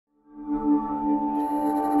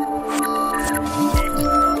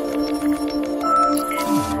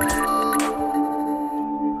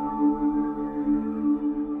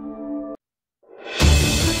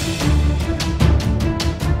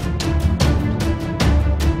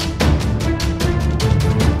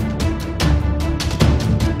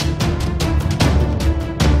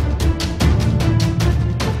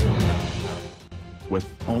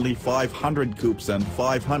only 500 coupes and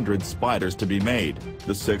 500 spiders to be made.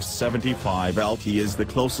 The 675 LT is the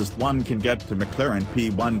closest one can get to McLaren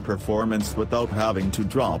P1 performance without having to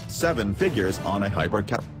drop 7 figures on a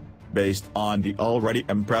hypercar. Based on the already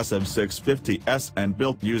impressive 650S and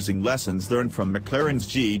built using lessons learned from McLaren's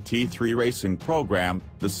GT3 racing program,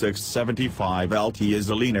 the 675 LT is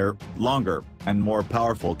a leaner, longer, and more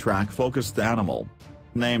powerful track-focused animal.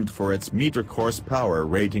 Named for its metric horsepower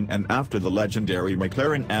rating and after the legendary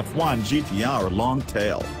McLaren F1 GT long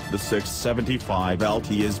tail, the 675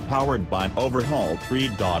 LT is powered by an overhauled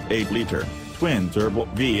 3.8-liter, twin-turbo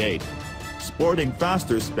V8. Sporting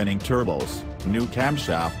faster spinning turbos, new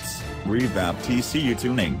camshafts, revamped TCU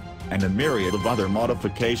tuning, and a myriad of other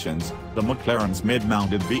modifications, the McLaren's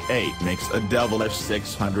mid-mounted V8 makes a devilish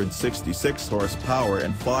 666 horsepower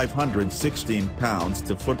and 516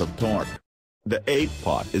 pounds-to-foot of torque. The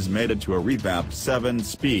 8-pot is mated to a revamped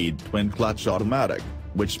 7-speed twin-clutch automatic,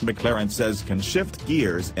 which McLaren says can shift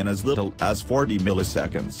gears in as little as 40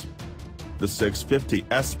 milliseconds. The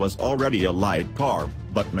 650S was already a light car,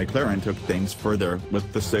 but McLaren took things further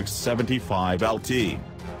with the 675 LT.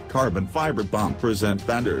 Carbon fiber bumpers and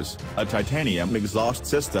fenders, a titanium exhaust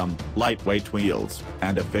system, lightweight wheels,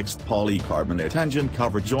 and a fixed polycarbonate engine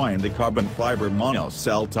cover join the carbon fiber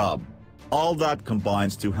monocell tub. All that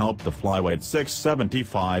combines to help the flyweight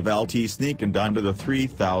 675 LT sneak in under the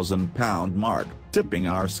 3,000-pound mark, tipping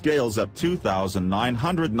our scales at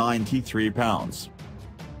 2,993 pounds.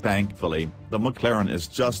 Thankfully, the McLaren is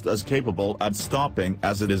just as capable at stopping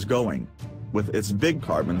as it is going. With its big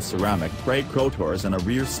carbon ceramic brake rotors and a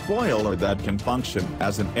rear spoiler that can function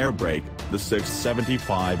as an air brake, the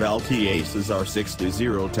 675 LT aces our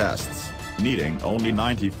 6-0 tests, needing only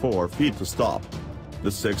 94 feet to stop. The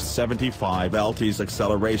 675 LT's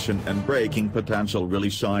acceleration and braking potential really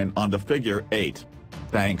shine on the figure 8.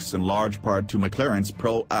 Thanks in large part to McLaren's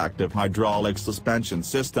proactive hydraulic suspension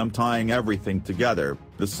system tying everything together,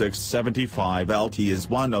 the 675 LT is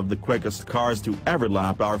one of the quickest cars to ever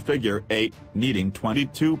lap our figure 8, needing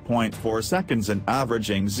 22.4 seconds and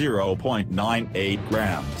averaging 0.98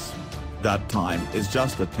 grams. That time is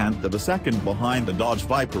just a tenth of a second behind the Dodge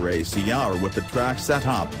Viper ACR with the track set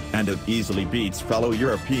up, and it easily beats fellow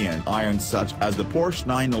European irons such as the Porsche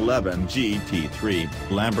 911 GT3,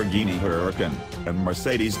 Lamborghini Huracan, and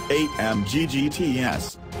Mercedes AMG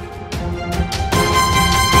GTS.